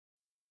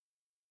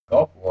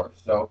Gulf War.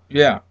 So,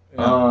 Yeah,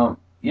 yeah.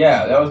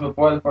 yeah, that was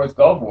before the first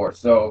Gulf War.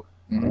 So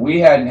Hmm. we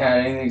hadn't had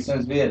anything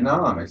since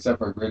Vietnam except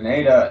for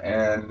Grenada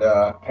and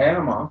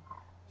Panama.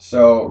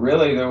 So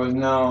really, there was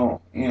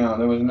no,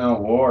 there was no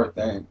war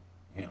thing,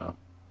 you know.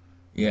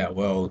 Yeah,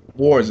 well,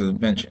 war is an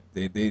invention.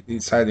 They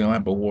decide they don't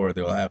have a war,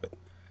 they'll have it.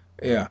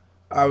 Yeah,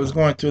 I was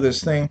going through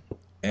this thing,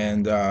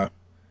 and I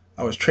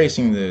was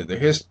tracing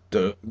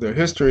the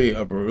history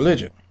of a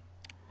religion,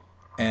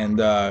 and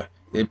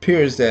it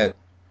appears that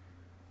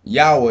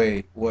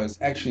Yahweh was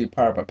actually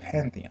part of a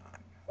pantheon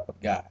of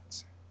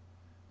gods.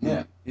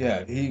 Yeah.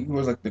 Yeah, he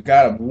was like the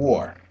god of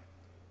war,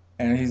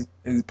 and he's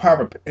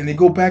part of, and they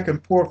go back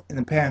and forth in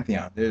the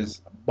pantheon.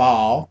 There's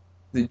Baal.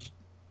 The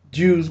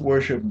Jews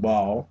worship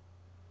Baal,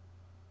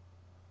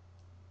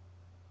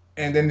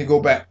 and then they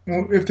go back.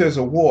 If there's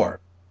a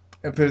war,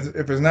 if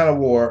there's not a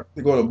war,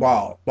 they go to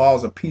Baal.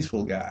 Baal's a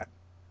peaceful god,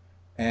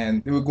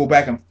 and they would go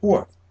back and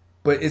forth.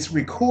 But it's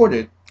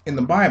recorded in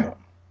the Bible.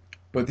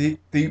 But the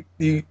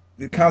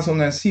Council of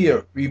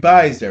Nacea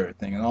revised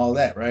everything and all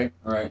that, right?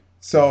 Right.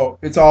 So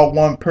it's all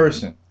one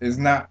person. It's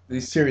not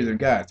these series of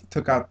gods. He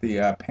took out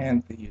the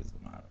pantheism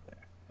out of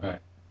there, Right.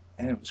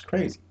 and it was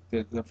crazy.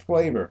 The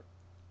flavor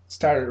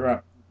started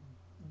around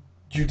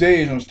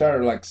Judaism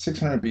started like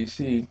 600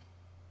 BC,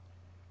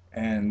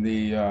 and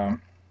the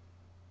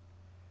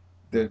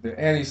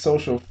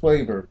antisocial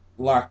flavor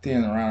locked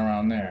in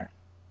around there.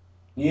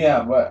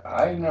 Yeah, but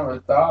I never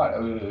thought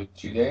of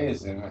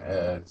Judaism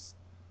as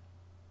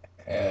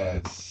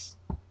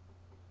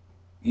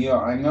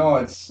I know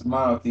it's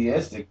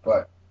monotheistic,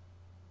 but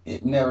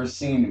it never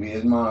seemed to be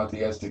as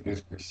monotheistic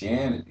as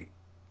Christianity.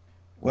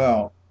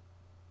 Well,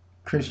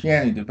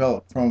 Christianity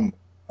developed from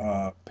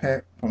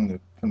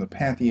the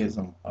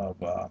pantheism of,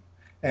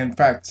 in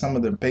fact, some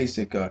of the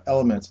basic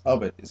elements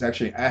of it is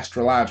actually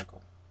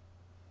astrological.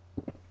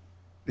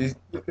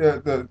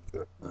 The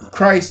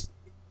Christ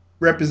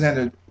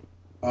represented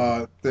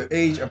the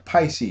age of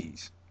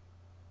Pisces,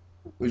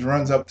 which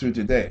runs up through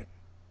today.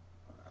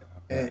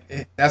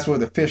 Okay. That's where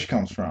the fish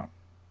comes from.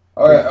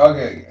 Okay.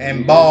 Okay.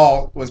 And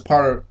Baal was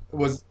part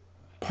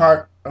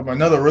of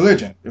another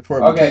religion before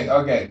it Okay. became.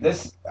 Okay.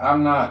 This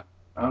I'm not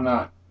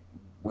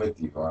with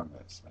you on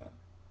this,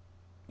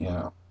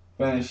 man.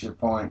 Finish your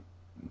point.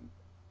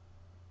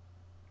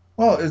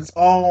 Well, it's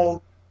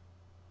all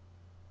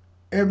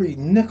every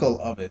nickel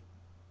of it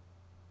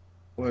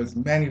was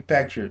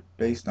manufactured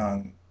based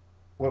on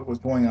what was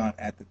going on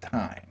at the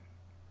time.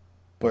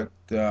 But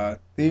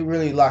they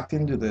really locked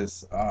into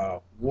this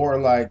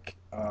warlike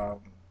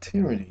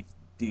tyranny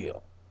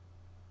deal.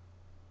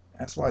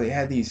 That's why they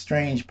had these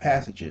strange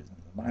passages in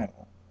the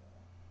Bible: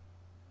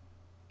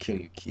 kill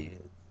your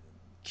kids,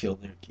 kill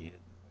their kids,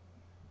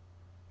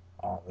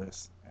 all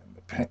this, and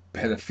the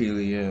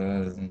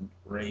pedophilia and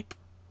rape,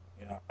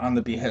 on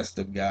the behest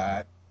of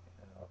God.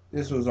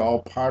 This was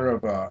all part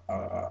of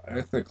a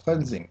ethnic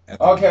cleansing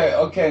ethic. Okay.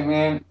 Okay,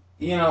 man.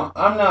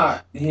 I'm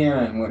not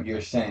hearing what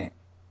you're saying.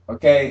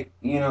 Okay.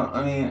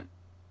 I mean,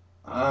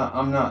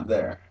 I'm not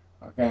there.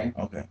 Okay.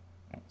 Okay.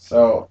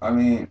 So, I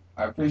mean,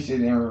 I appreciate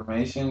the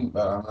information,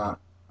 but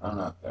I'm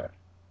not there.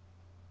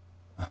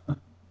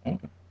 Okay.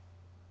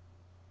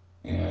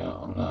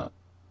 I'm not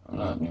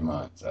in your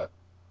mindset.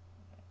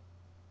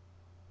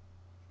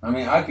 I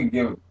mean, I could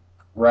give a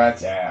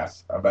rat's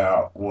ass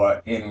about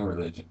what any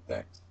religion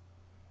thinks.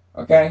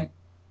 Okay?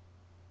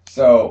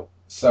 So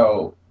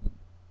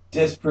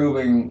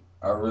disproving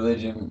a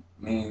religion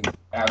means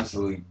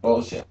absolutely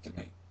bullshit to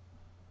me.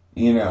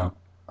 You know,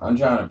 I'm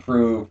trying to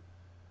prove,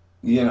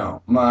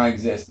 my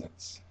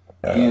existence.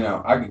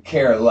 I could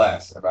care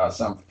less about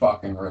some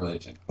fucking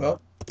religion.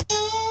 Well,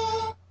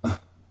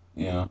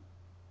 You know,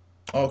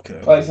 okay,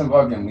 play some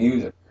fucking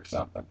music or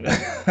something.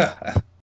 okay.